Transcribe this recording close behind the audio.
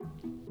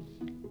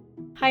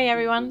Hi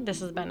everyone,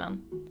 this is Benan,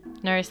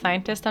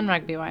 neuroscientist and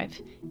rugby wife.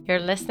 You're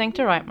listening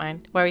to Right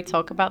Mind, where we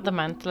talk about the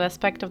mental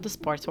aspect of the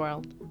sports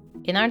world.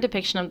 In our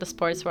depiction of the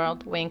sports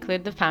world, we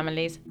include the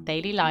families,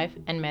 daily life,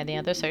 and many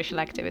other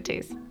social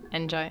activities.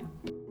 Enjoy.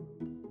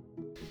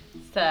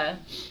 So,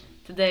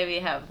 today we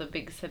have the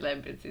big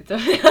celebrity to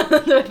be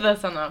with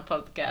us on our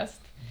podcast.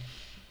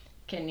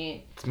 Can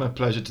you? It's my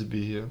pleasure to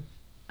be here.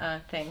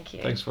 Thank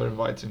you. Thanks for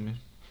inviting me.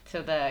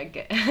 To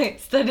the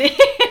study.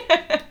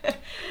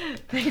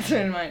 Thanks for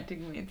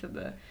inviting me to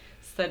the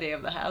study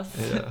of the house.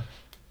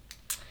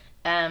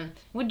 Yeah.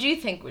 What do you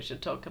think we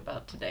should talk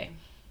about today?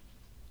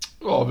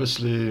 Well,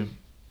 obviously,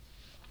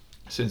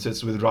 since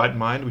it's with Right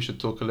Mind, we should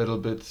talk a little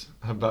bit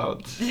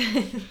about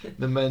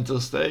the mental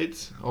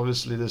state.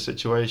 Obviously, the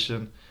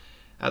situation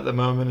at the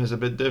moment is a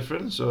bit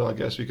different, so I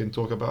guess we can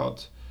talk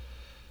about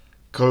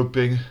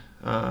coping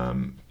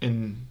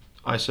in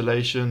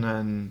isolation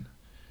and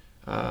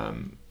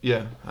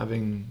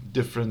having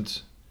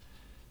different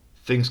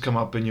things come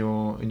up in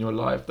your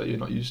life that you're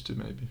not used to,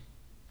 maybe.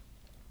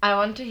 I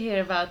want to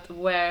hear about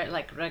where,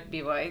 like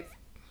rugby wise,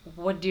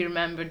 what do you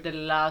remember the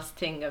last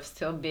thing of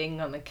still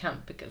being on the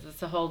camp, because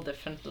it's a whole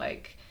different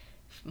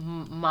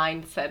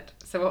mindset.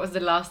 So what was the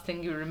last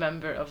thing you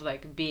remember of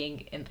like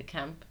being in the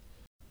camp?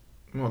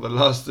 Well, the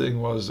last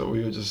thing was that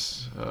we were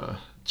just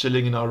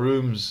chilling in our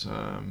rooms,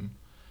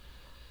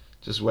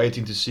 just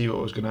waiting to see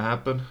what was going to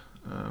happen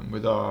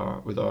with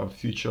our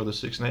future of the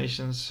Six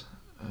Nations.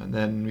 And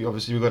then we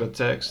got a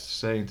text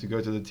saying to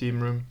go to the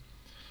team room,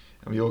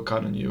 and we all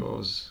kind of knew what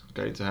was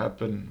going to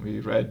happen.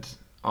 We read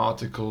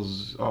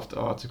articles after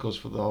articles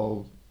for the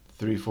whole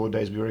 3-4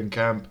 days we were in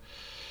camp.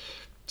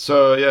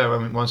 So yeah,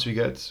 once we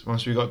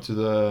got to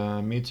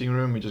the meeting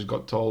room, we just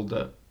got told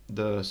that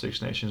the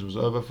Six Nations was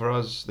over for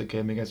us. The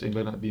game against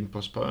England had been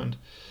postponed.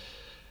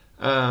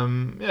 It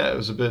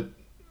was a bit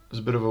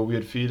of a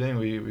weird feeling.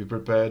 We were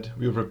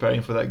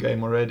preparing for that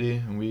game already,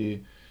 and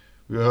we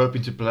were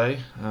hoping to play.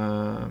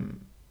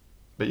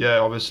 But yeah,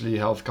 obviously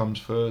health comes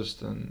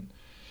first, and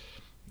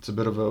it's a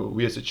bit of a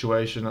weird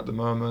situation at the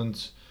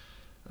moment.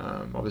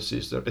 Obviously,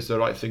 it's the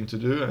right thing to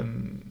do,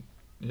 and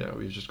yeah,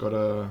 we've just got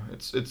to.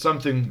 It's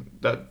something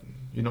that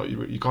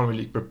you can't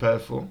really prepare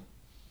for,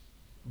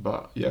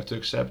 but you have to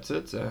accept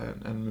it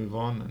and move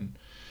on. And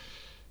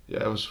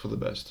yeah, it was for the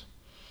best.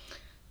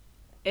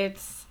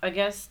 It's, I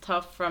guess,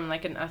 tough from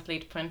like an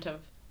athlete point of,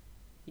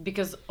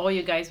 because all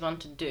you guys want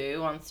to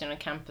do once you're on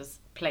campus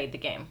play the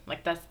game.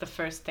 Like that's the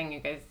first thing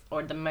you guys,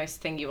 or the most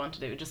thing you want to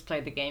do, just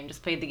play the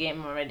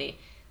game already.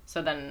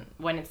 So then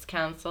when it's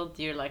cancelled,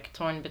 you're like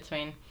torn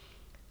between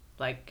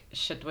like,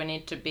 shit, we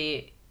need to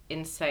be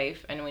in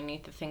safe and we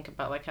need to think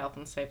about like health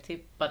and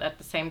safety, but at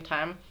the same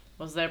time,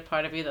 was there a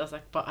part of you that was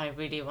like, but I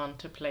really want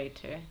to play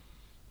too?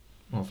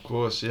 Of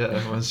course,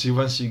 yeah. Once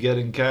you get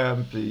in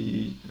camp,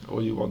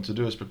 all you want to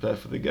do is prepare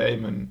for the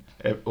game, and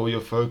all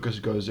your focus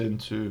goes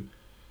into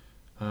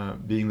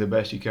being the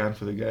best you can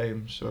for the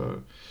game.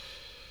 So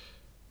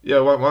yeah,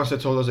 once they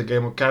told us the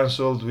game was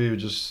cancelled, we were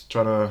just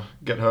trying to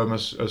get home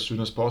as soon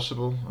as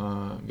possible,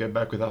 get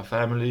back with our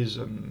families,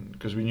 and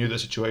because we knew the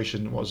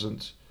situation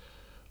wasn't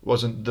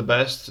the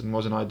best and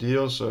wasn't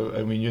ideal. So,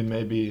 and we knew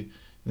maybe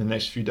in the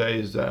next few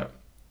days that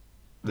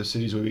the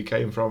cities where we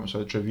came from,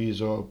 so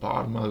Treviso,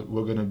 Parma,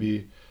 were going to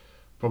be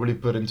probably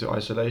put into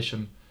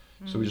isolation.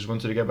 So we just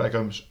wanted to get back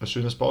home as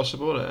soon as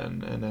possible,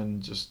 and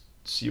then just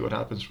see what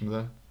happens from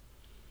there.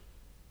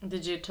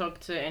 Did you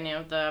talk to any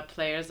of the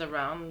players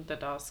around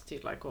that asked you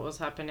like what was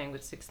happening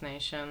with Six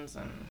Nations?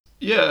 And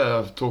yeah,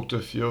 I've talked to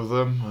a few of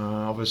them.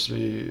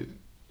 Obviously,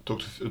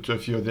 talked to a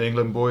few of the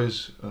England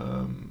boys,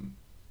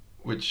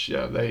 which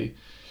yeah, they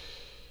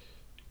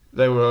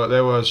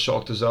were as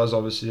shocked as us,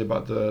 obviously,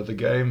 about the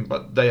game,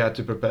 but they had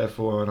to prepare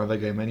for another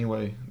game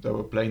anyway. They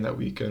were playing that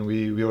weekend.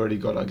 We already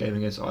got our game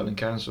against Ireland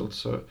cancelled,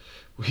 so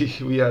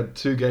we had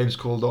 2 games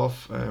called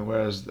off,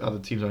 whereas the other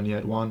teams only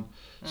had 1.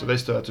 So they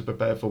still had to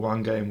prepare for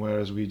 1 game,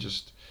 whereas we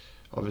just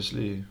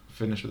obviously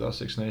finished with our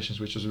Six Nations,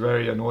 which was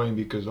very annoying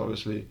because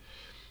obviously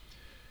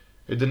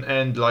it didn't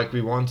end like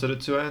we wanted it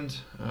to end.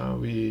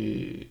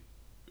 We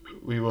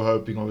were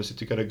hoping obviously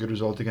to get a good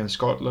result against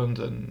Scotland,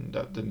 and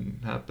that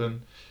didn't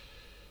happen.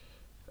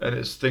 And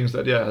it's things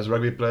that, yeah, as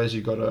rugby players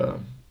you gotta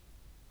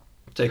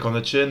take on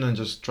the chin and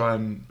just try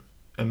and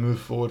move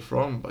forward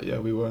from. But yeah,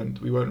 we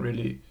weren't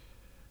really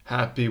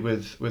happy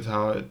with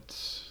how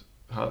it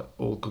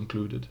all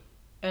concluded.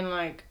 And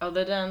like,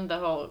 other than the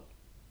whole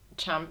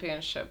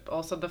championship,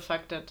 also the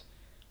fact that,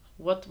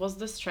 what was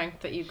the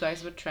strength that you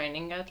guys were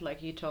training at?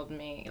 Like you told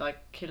me,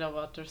 like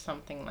kilowatt or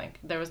something. Like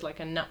there was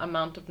like an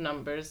amount of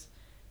numbers,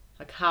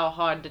 like how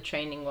hard the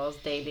training was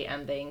daily,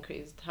 and they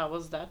increased. How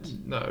was that?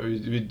 No,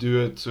 we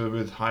do it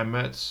with high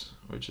mets,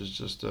 which is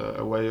just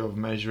a way of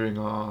measuring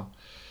our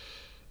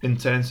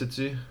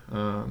intensity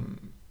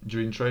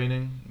during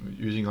training,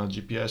 using our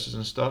GPSs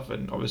and stuff.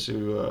 And obviously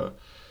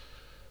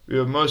we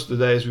were most of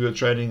the days we were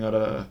training at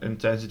a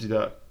intensity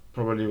that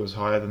probably was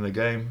higher than the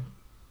game.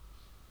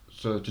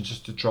 So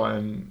to try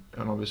and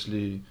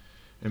obviously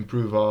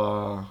improve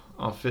our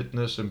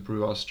fitness,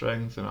 improve our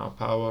strength and our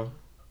power.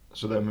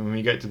 So then when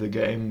we get to the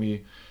game,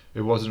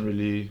 it wasn't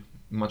really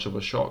much of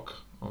a shock,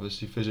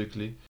 obviously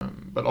physically.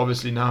 But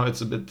obviously now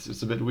it's a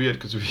bit weird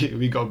because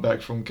we got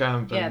back from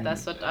camp. Yeah, and,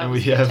 that's what I and was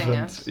we getting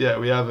haven't at. yeah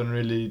we haven't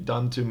really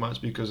done too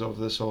much because of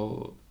this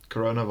whole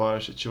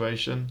coronavirus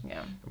situation.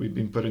 Yeah. We've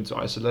been put into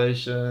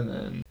isolation,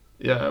 and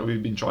yeah,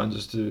 we've been trying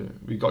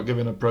we got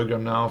given a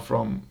program now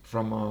from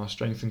our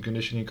strength and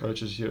conditioning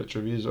coaches here at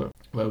Treviso,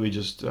 where we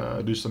just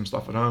do some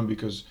stuff at home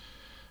because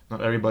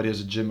not everybody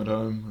has a gym at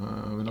home.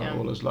 We're not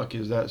all as lucky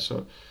as that,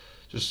 so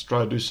just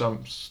try to do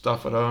some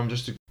stuff at home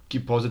just to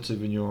keep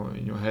positive in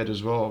your head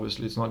as well.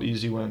 Obviously, it's not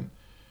easy when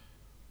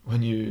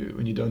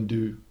you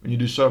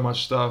do so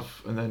much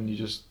stuff, and then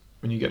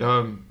when you get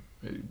home,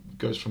 it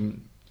goes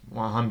from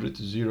 100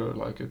 to 0.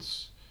 Like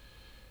it's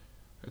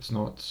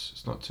not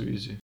too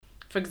easy.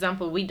 For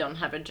example, we don't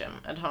have a gym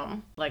at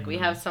home. Like we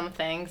have some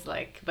things,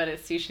 like, but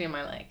it's usually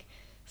my like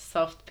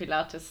soft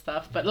Pilates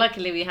stuff. But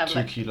luckily we have 2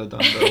 like kilo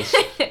dumbbells.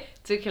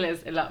 2 kilos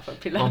is a lot for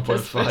Pilates.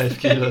 1.5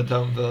 kilo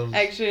dumbbells.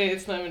 Actually,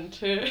 it's not even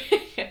 2.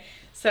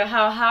 So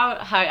how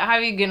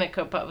are you gonna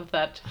cope up with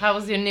that? How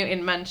was your new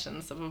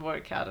inventions of a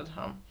workout at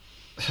home?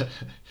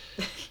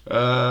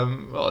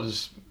 I'll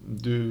just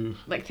do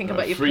like think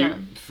about your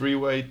plan. Free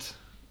weight,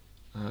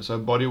 so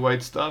body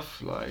weight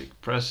stuff like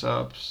press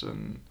ups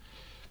and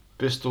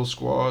pistol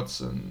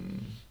squats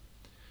and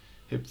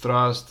hip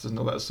thrusts and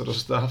all that sort of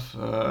stuff.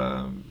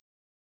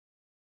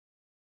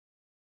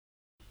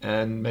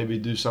 And maybe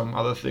do some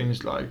other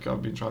things, like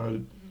I've been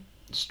trying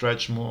to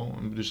stretch more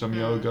and do some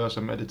yoga,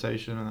 some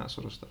meditation and that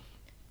sort of stuff.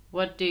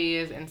 What do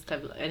you use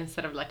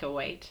instead of like a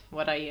weight?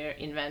 What are your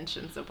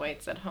inventions of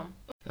weights at home?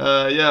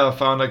 I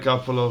found a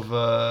couple of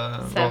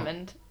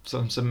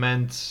some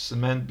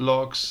cement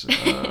blocks.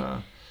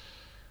 I've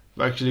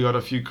actually got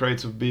a few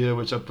crates of beer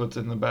which I put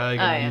in the bag,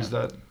 and I use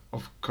that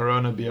of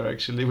Corona beer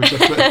actually, which I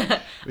put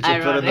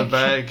in the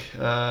bag,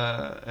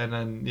 and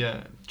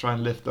then try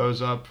and lift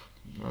those up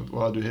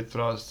while I do hip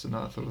thrusts and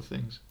that sort of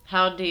things.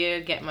 How do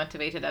you get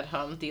motivated at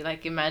home? Do you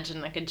like imagine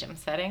like a gym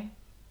setting?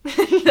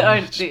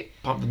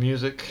 Pump the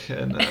music,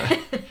 and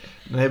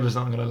neighbors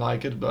not gonna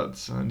like it,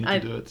 but I need to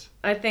do it.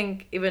 I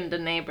think even the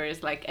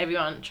neighbors, like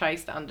everyone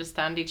tries to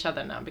understand each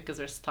other now because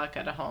we're stuck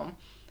at home,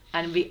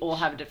 and we all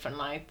have different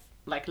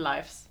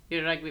lives.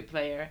 You're a rugby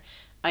player,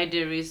 I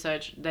do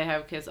research, they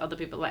have kids, other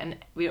people, and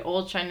we're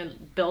all trying to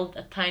build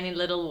a tiny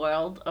little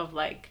world of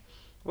like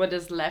what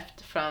is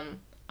left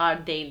from our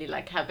daily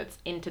like habits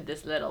into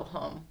this little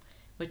home,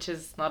 which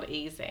is not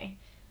easy,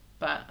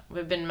 but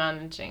we've been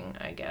managing,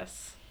 I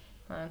guess.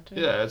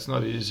 Yeah, it's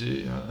not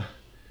easy.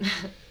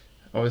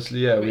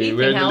 Obviously,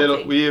 we're in a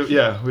little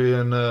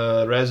we're in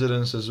a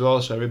residence as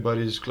well, so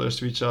everybody's close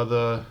to each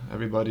other.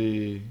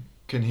 Everybody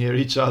can hear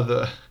each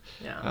other.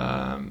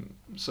 Yeah.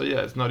 So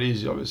it's not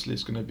easy. Obviously,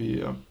 it's going to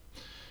be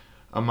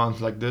a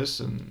month like this,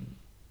 and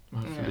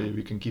hopefully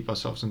we can keep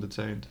ourselves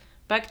entertained.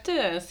 Back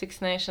to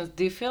Six Nations.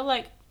 Do you feel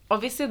like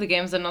obviously the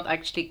games are not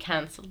actually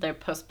cancelled; they're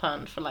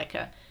postponed for like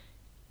a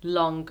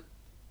long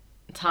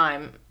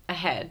time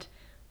ahead,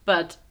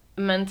 but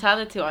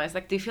mentality-wise,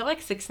 like, do you feel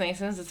like Six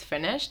Nations is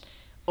finished,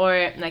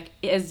 or like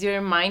is your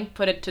mind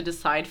put it to the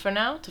side for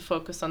now to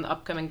focus on the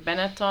upcoming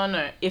Benetton,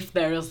 or if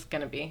there is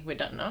gonna be, we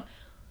don't know.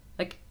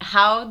 Like,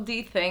 how do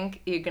you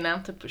think you're gonna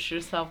have to push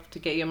yourself to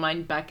get your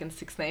mind back in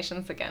Six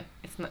Nations again?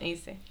 It's not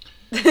easy.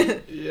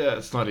 Yeah,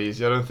 it's not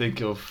easy. I don't think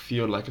it'll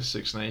feel like a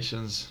Six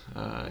Nations,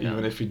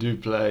 even if we do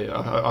play.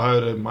 I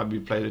heard it might be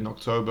played in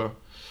October,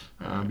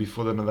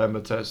 before the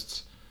November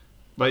tests.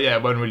 But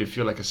it won't really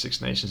feel like a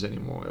Six Nations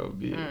anymore. It'll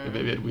be a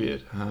bit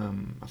weird.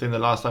 I think the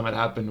last time it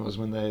happened was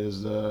when there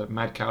was the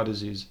mad cow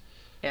disease.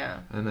 Yeah.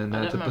 And then they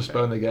had to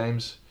postpone the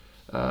games.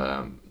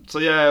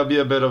 It'll be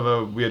a bit of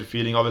a weird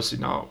feeling. Obviously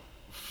now,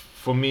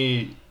 for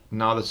me,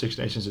 now that Six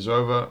Nations is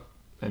over,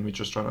 and we're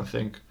just trying to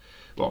think,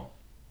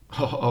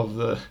 of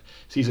the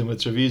season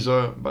with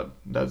Treviso, but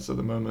that's at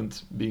the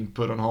moment being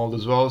put on hold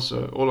as well.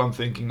 So all I'm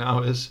thinking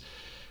now is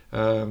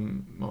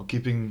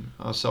keeping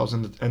ourselves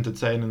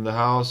entertained in the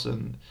house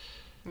and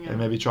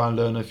maybe try and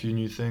learn a few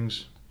new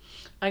things.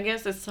 I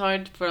guess it's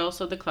hard for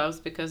also the clubs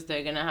because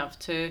they're gonna have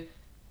to,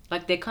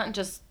 like, they can't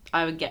just,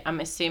 I'm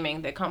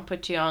assuming they can't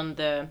put you on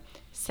the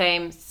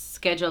same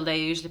schedule they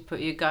usually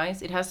put you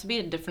guys. It has to be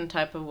a different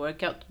type of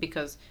workout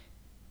because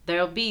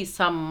there'll be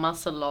some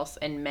muscle loss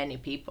in many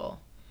people.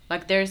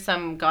 Like, there's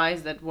some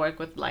guys that work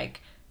with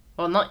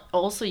not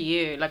also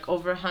you, like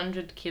over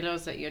 100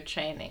 kilos at your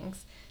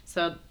trainings.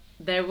 So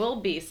there will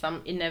be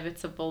some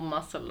inevitable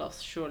muscle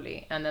loss,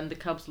 surely. And then the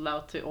club's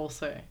allowed to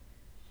also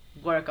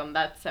work on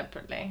that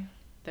separately.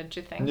 Don't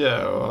you think?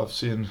 Yeah, I've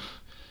seen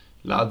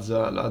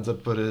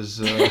Lazza put his...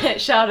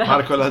 Shout out.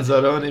 Marco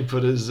Lazzaroni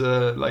put his...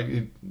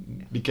 he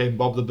became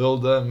Bob the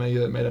Builder, made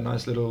a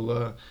nice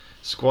little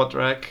squat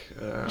rack.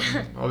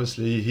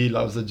 Obviously, he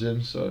loves the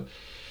gym, so...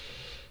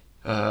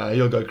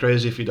 he'll go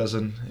crazy if he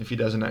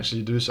doesn't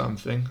actually do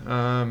something.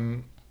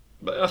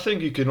 But I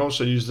think you can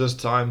also use this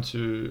time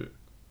to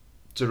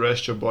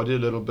rest your body a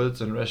little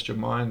bit and rest your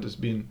mind. It's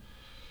been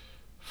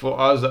for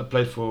us that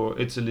played for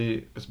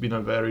Italy, it's been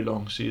a very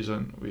long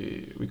season.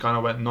 We kind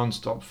of went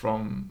non-stop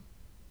from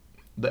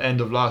the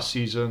end of last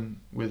season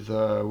with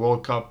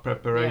World Cup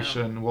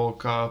preparation, World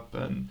Cup,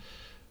 and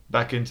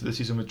back into the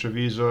season with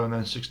Treviso and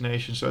then Six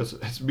Nations. So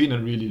it's been a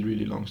really,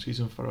 really long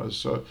season for us.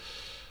 So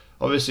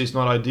obviously it's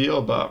not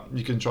ideal, but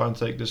you can try and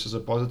take this as a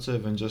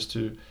positive and just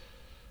to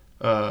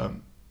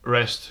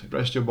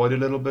rest your body a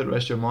little bit,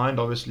 rest your mind.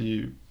 Obviously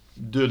you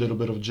do a little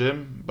bit of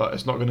gym, but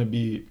it's not going to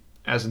be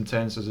as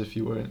intense as if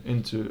you were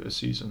into a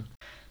season.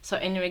 So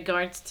in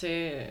regards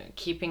to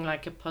keeping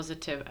like a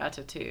positive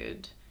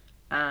attitude,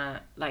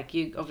 like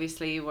you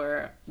obviously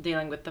were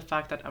dealing with the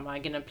fact that am I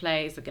going to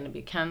play, is it going to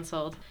be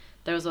cancelled?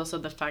 There was also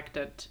the fact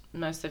that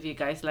most of you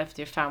guys left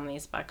your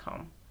families back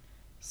home.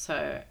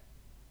 So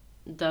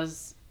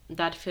does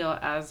that feel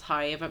as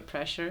high of a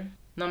pressure?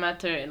 No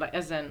matter, like,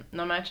 as in,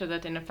 no matter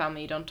that in a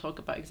family you don't talk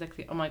about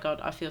exactly, oh my god,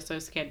 I feel so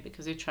scared,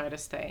 because you try to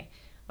stay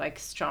like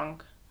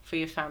strong for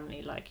your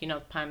family, like you're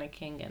not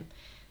panicking, and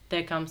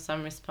there comes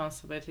some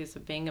responsibilities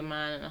of being a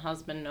man and a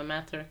husband. No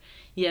matter,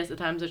 yes, the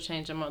times have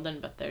changed and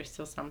modern, but there's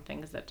still some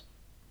things that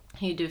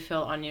you do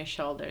feel on your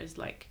shoulders,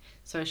 like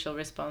social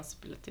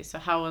responsibility. So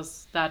how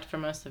was that for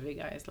most of you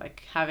guys,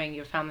 like having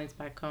your families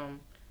back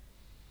home?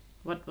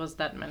 What was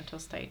that mental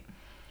state?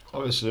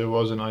 Obviously it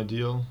wasn't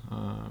ideal.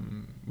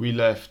 We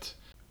left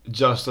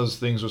just as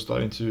things were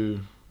starting to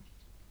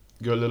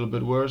go a little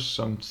bit worse.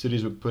 Some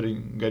cities were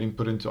getting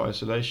put into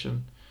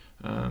isolation.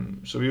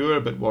 So we were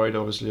a bit worried,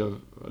 obviously,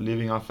 of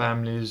leaving our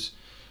families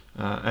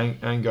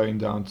and going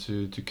down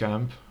to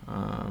camp.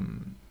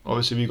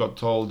 Obviously, we got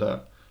told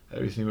that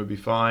everything would be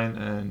fine,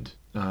 and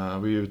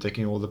we were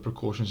taking all the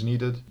precautions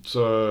needed.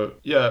 So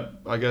yeah,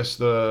 I guess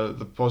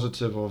the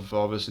positive of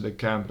obviously the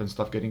camp and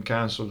stuff getting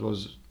cancelled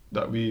was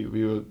that we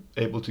were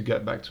able to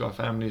get back to our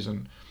families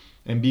and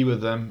be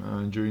with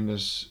them during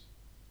this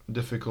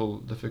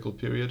difficult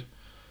period.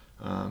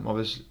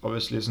 Obviously,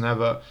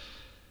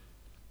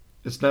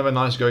 it's never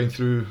nice going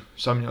through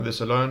something like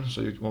this alone.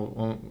 So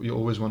you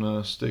always want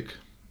to stick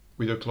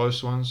with your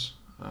close ones.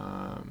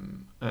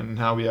 And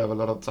now we have a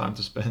lot of time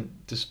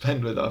to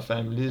spend with our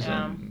families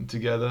and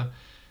together.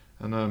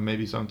 I know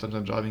maybe sometimes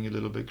I'm driving a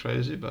little bit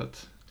crazy,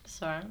 but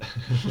sorry.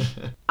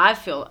 I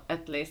feel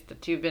at least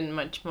that you've been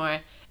much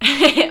more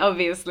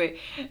obviously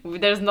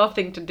there's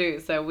nothing to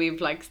do, so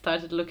we've like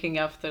started looking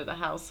after the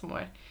house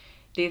more.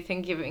 Do you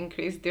think you've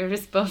increased your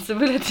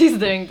responsibilities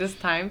during this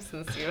time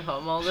since you're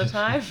home all the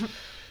time?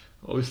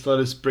 Well, we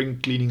started spring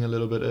cleaning a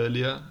little bit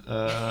earlier.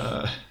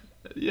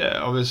 Yeah,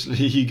 obviously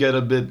you get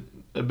a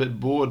bit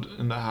bored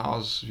in the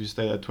house if you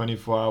stay there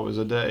 24 hours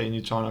a day and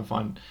you're trying to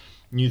find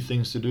new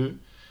things to do.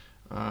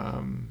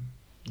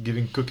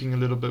 Giving cooking a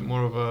little bit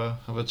more of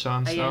a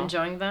chance now. Are you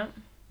enjoying that?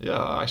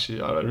 Yeah,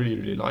 actually, I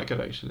really like it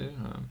actually.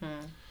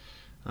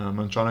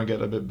 I'm trying to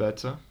get a bit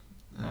better.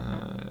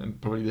 And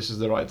probably this is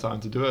the right time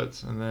to do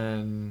it. And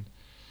then,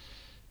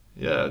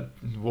 yeah,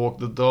 walk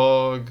the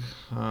dog,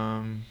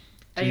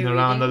 clean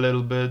around a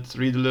little bit,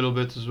 read a little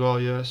bit as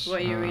well, yes.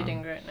 What are you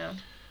reading right now?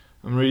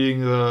 I'm reading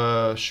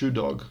The Shoe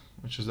Dog,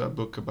 which is that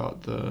book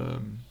about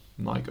the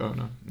Nike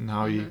owner and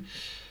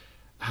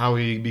how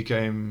he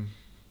became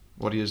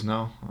what he is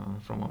now,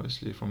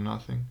 from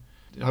nothing.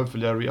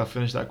 Hopefully I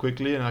finish that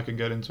quickly and I can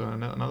get into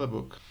another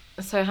book.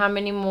 So how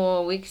many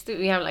more weeks do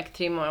we have? Like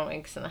 3 more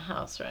weeks in the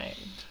house, right?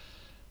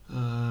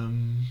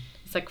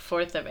 It's like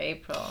 4th of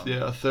April.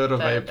 Yeah, 3rd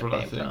of April,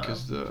 I think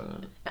is the...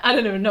 I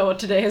don't even know what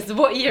today is.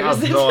 What year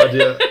is it?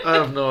 I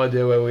have no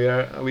idea where we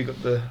are. We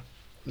got the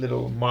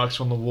little marks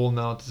on the wall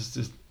now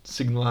to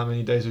signal how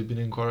many days we've been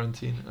in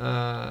quarantine.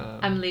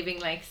 I'm leaving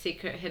like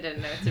secret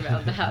hidden notes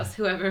around the house.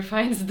 Whoever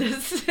finds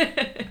this.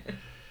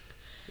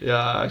 Yeah,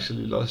 I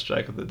actually lost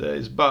track of the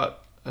days,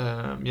 but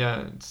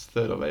yeah, it's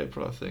 3rd of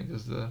April, I think,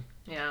 is the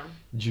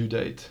due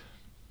date.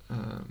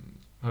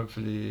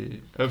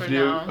 Hopefully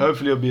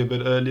it'll be a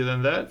bit earlier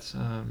than that.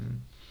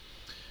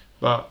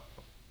 But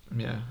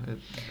yeah,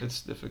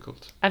 it's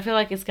difficult. I feel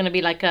like it's gonna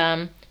be like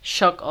a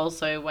shock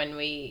also when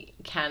we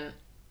can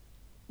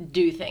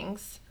do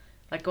things.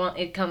 Like when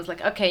it comes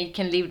like, okay, you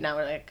can leave now.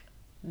 We're like,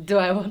 do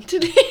I want to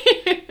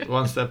leave?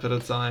 One step at a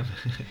time.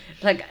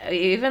 Like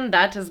even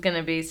that is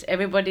gonna be,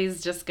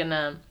 everybody's just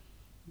gonna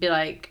be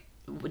like,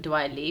 do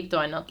I leave? Do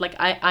I not? Like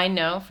I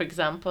know, for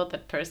example,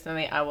 that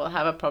personally I will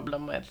have a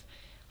problem with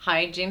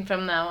hygiene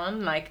from now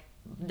on. Like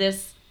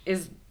this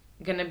is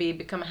gonna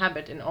become a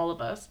habit in all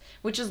of us,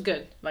 which is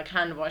good, like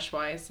hand wash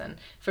wise, and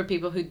for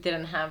people who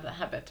didn't have the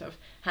habit of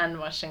hand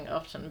washing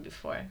often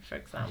before, for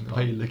example.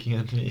 Why are you looking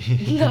at me?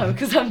 No,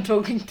 because I'm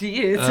talking to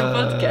you. It's a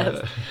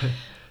podcast.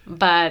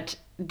 But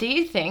do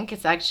you think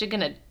it's actually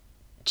gonna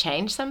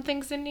change some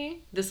things in you,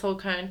 this whole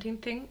quarantine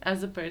thing,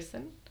 as a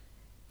person?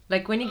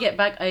 Like when you get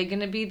back, are you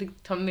gonna be the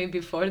Tommy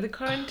before the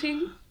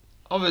quarantine?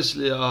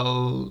 Obviously,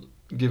 I'll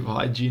give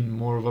hygiene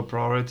more of a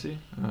priority.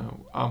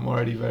 I'm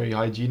already very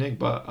hygienic,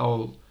 but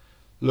I'll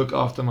look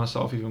after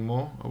myself even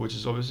more, which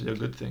is obviously a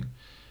good thing.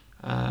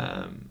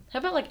 How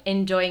about like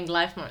enjoying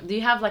life more? Do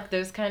you have like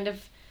those kind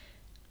of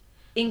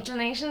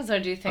inclinations, or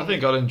do you think? I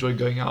think I'll enjoy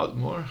going out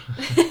more.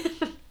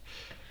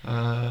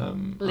 I'll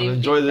Leave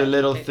enjoy the feedback,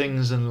 little maybe.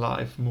 things in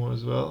life more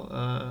as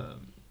well.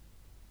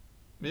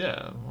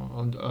 Yeah,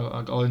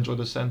 I'll enjoy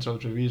the center of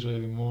Treviso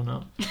even more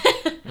now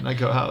when I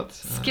go out.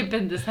 Skip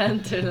in the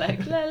center,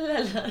 like la la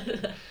la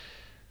la.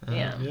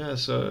 Yeah. Yeah,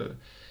 so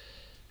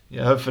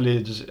yeah, hopefully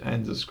it just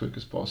ends as quick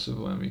as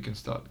possible and we can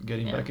start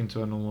getting Yeah. back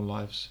into our normal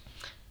lives.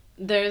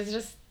 There's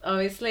just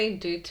obviously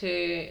due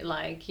to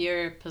like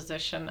your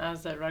position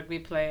as a rugby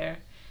player,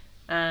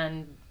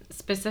 and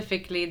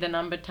specifically the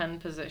number 10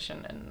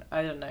 position, and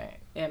I don't know,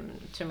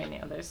 too many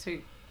others who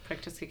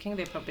practice kicking,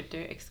 they probably do,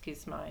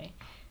 excuse my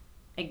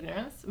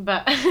ignorance,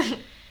 but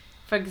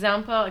for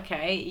example,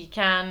 okay, you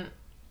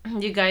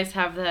guys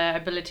have the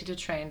ability to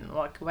train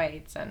like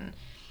weights and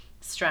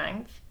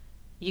strength.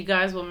 You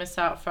guys will miss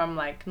out from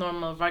like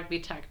normal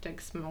rugby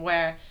tactics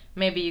where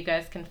maybe you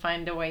guys can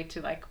find a way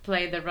to like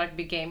play the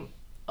rugby game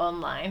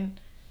online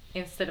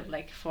instead of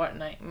like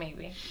Fortnite,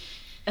 maybe.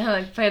 And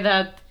like play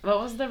that. What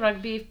was the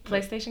rugby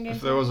PlayStation game?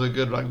 If there was a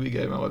good rugby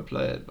game, I would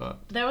play it,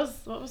 but There was,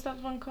 what was that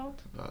one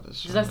called? there's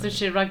so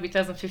Disaster many. Rugby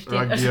 2015.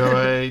 Rugby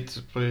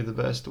 08, probably the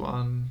best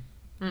one.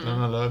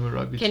 Mm-mm.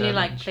 Rugby Can you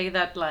like Challenge. play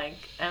that like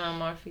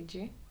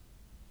MMORPG?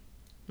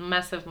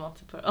 Massive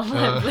multiple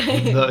online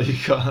play. No, you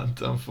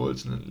can't,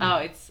 unfortunately. Oh,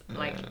 it's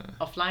like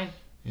Yeah. offline.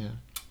 Yeah.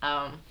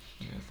 Um.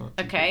 Yeah, it's not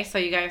too Okay, so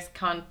you guys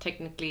can't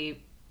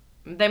technically.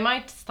 They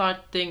might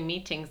start doing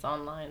meetings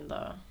online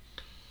though.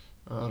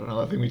 good. I don't know.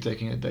 I think we're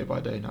taking it day by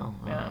day now.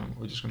 Yeah.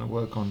 We're just going to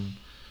work on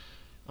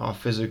our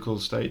physical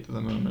state at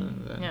the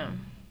moment. And Yeah.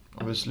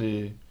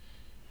 obviously,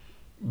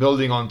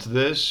 building onto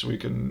this, we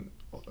can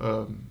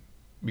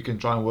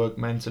try and work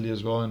mentally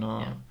as well in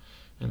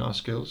our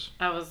skills.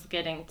 I was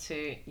getting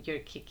to your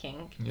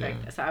kicking.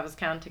 Yeah. So I was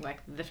counting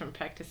like the different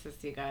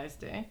practices you guys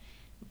do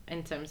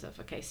in terms of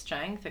okay,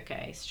 strength,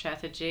 okay,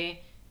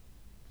 strategy.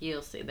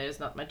 You'll see there's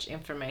not much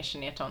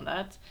information yet on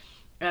that.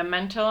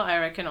 Mental, I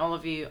reckon all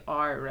of you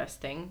are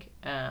resting.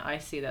 I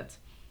see that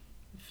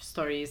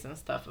stories and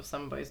stuff of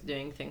some boys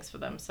doing things for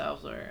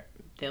themselves, or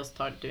they'll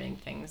start doing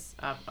things.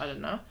 I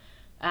don't know.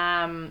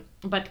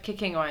 But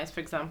kicking wise, for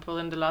example,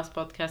 in the last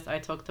podcast, I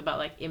talked about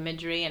like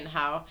imagery and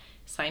how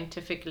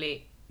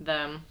scientifically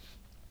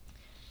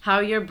how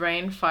your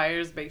brain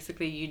fires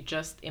basically you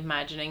just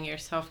imagining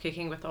yourself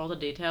kicking with all the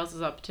details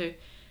is up to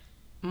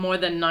more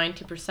than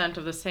 90%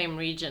 of the same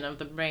region of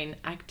the brain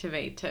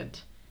activated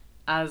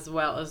as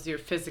well as you're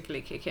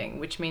physically kicking,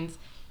 which means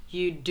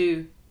you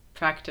do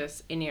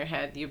practice in your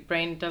head. Your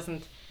brain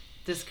doesn't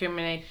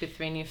discriminate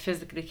between you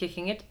physically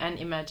kicking it and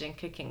imagine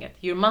kicking it.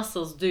 Your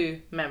muscles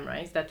do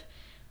memorize that.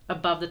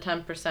 Above the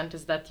 10%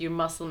 is that your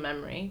muscle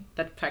memory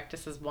that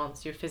practices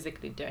once you're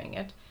physically doing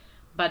it.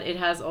 But it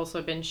has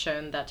also been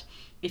shown that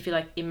if you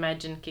like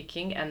imagine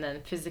kicking and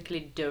then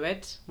physically do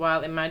it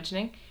while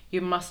imagining,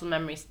 your muscle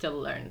memory still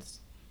learns.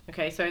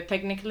 Okay, so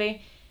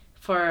technically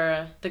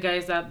for the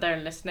guys out there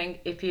listening,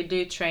 if you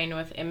do train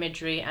with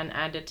imagery and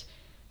added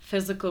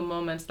physical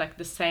movements like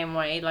the same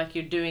way, like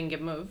you're doing a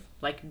move,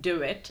 like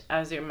do it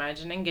as you're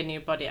imagining and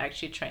your body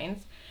actually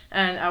trains.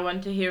 And I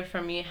want to hear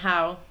from you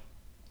how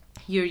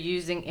you're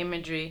using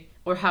imagery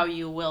or how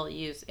you will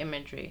use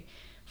imagery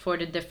for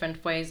the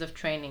different ways of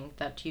training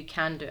that you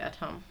can do at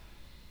home.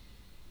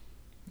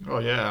 Oh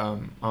yeah,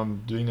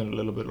 I'm doing it a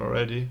little bit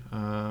already.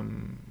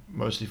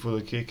 Mostly for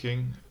the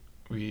kicking.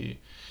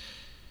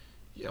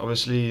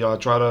 Obviously I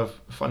try to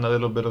find a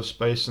little bit of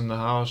space in the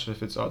house,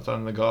 if it's outside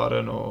in the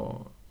garden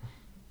or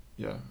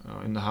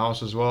in the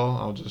house as well.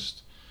 I'll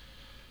just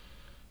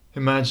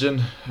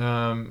imagine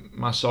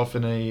myself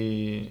in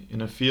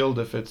a field.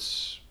 If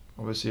it's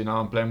obviously now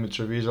I'm playing with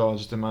Treviso, I'll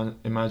just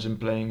imagine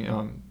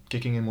playing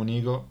kicking in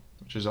Monigo,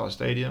 which is our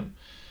stadium.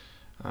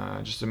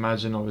 Just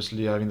imagine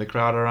obviously having the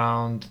crowd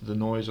around, the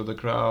noise of the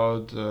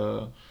crowd,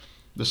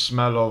 the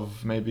smell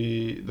of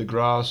maybe the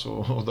grass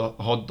or the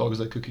hot dogs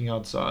they're cooking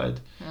outside.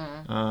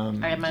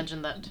 I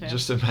imagine that too.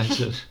 Just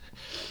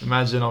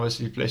imagine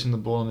obviously placing the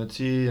ball on the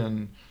tee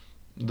and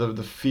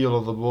the feel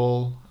of the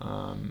ball.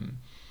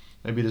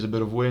 Maybe there's a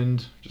bit of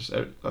wind. Just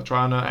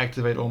trying to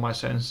activate all my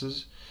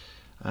senses,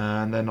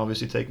 and then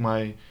obviously take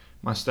my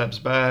steps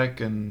back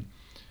and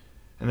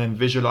then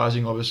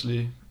visualizing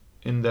obviously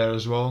in there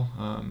as well,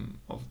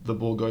 of the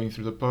ball going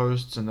through the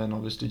posts, and then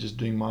obviously just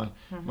doing my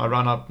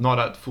run up, not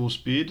at full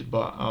speed,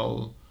 but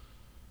I'll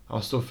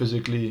still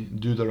physically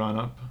do the run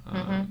up,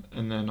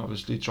 and then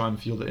obviously try and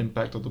feel the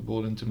impact of the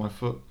ball into my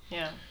foot.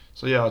 Yeah.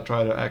 So yeah, I'll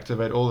try to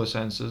activate all the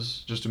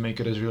senses just to make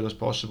it as real as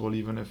possible,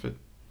 even if it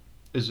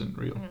isn't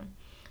real.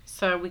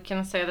 So we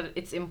can say that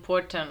it's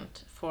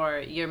important for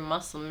your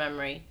muscle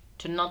memory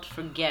to not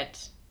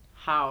forget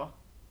how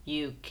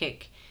you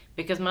kick,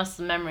 because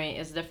muscle memory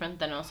is different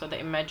than also the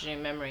imaginary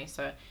memory.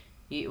 So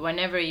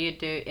whenever you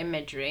do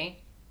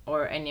imagery,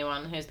 or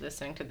anyone who's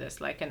listening to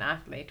this, like an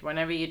athlete,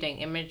 whenever you're doing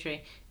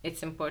imagery,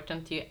 it's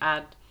important you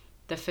add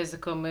the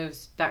physical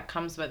moves that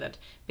comes with it,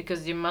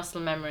 because your muscle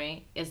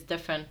memory is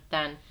different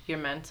than your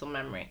mental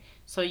memory.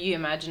 So you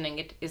imagining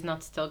it is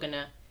not still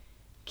gonna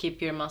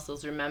keep your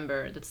muscles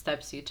remember the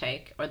steps you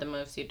take or the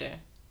moves you do.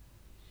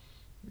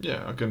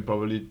 Yeah, I can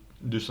probably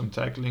do some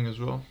tackling as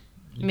well.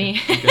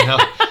 Me.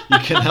 You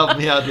can help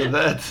me out with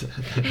that.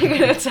 You're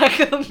gonna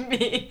tackle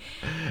me.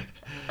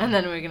 And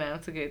then we're gonna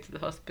have to go to the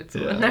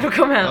hospital and never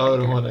come out. I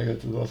wouldn't want to go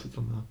to the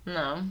hospital now.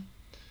 No.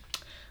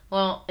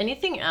 Well,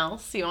 anything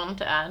else you want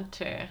to add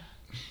to?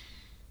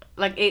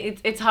 Like,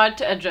 it's hard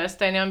to address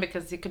to anyone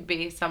because it could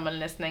be someone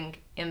listening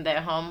in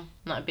their home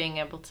not being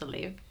able to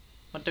leave.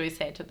 What do we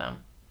say to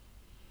them?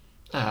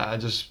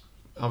 Just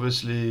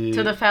obviously...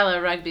 To the fellow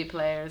rugby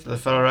players.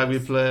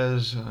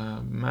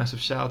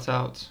 Massive shout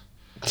out.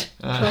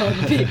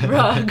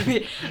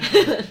 Rugby.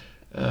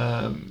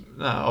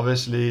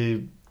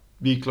 Obviously,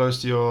 be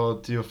close to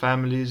your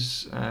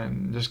families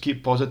and just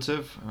keep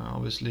positive.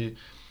 Obviously,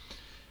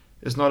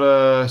 it's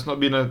not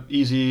been an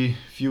easy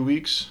few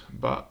weeks,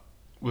 but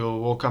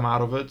we'll come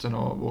out of it, and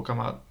we'll come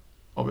out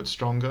of it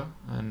stronger,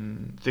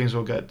 and things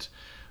will get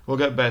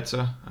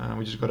better.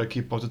 We just got to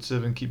keep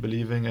positive and keep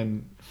believing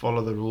and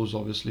follow the rules,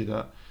 obviously,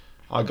 that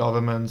our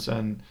governments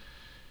and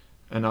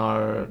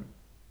our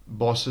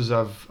bosses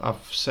have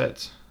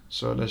set.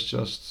 So let's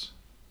just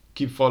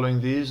keep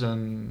following these,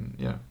 and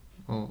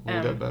we'll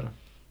get better.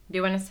 Do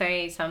you want to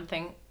say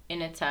something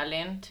in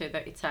Italian to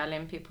the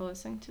Italian people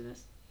listening to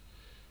this?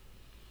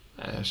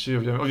 Sì,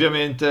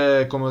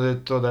 ovviamente, come ho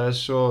detto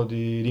adesso,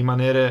 di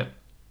rimanere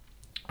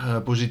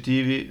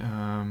positivi,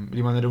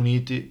 rimanere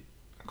uniti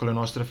con le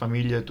nostre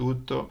famiglie e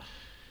tutto,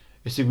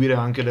 e seguire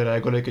anche le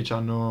regole che ci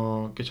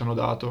hanno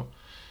dato.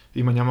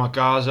 Rimaniamo a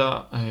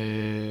casa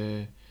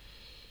e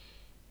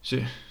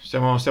sì,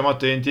 stiamo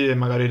attenti e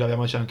magari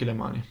laviamoci anche le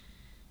mani.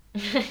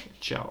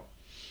 Ciao.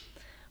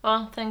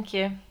 Well, thank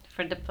you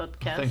for the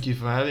podcast. Thank you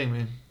for having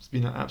me. It's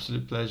been an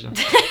absolute pleasure.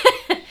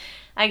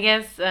 I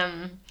guess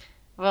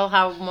we'll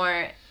have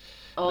more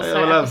also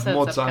we'll have episodes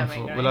more time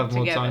upcoming, for right? we'll have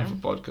more Together. time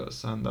for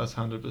podcasts, and that's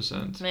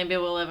 100%. Maybe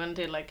we'll even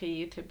do like a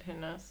YouTube, who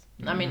knows?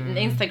 I mean,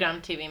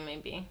 Instagram TV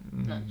maybe.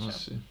 Not we'll sure.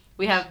 see.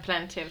 We have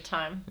plenty of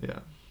time. Yeah.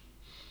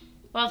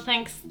 Well,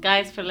 thanks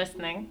guys for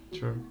listening.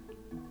 Sure.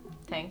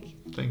 Thank you.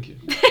 Thank you.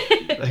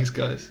 Thanks,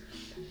 guys.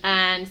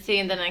 And see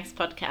you in the next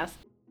podcast.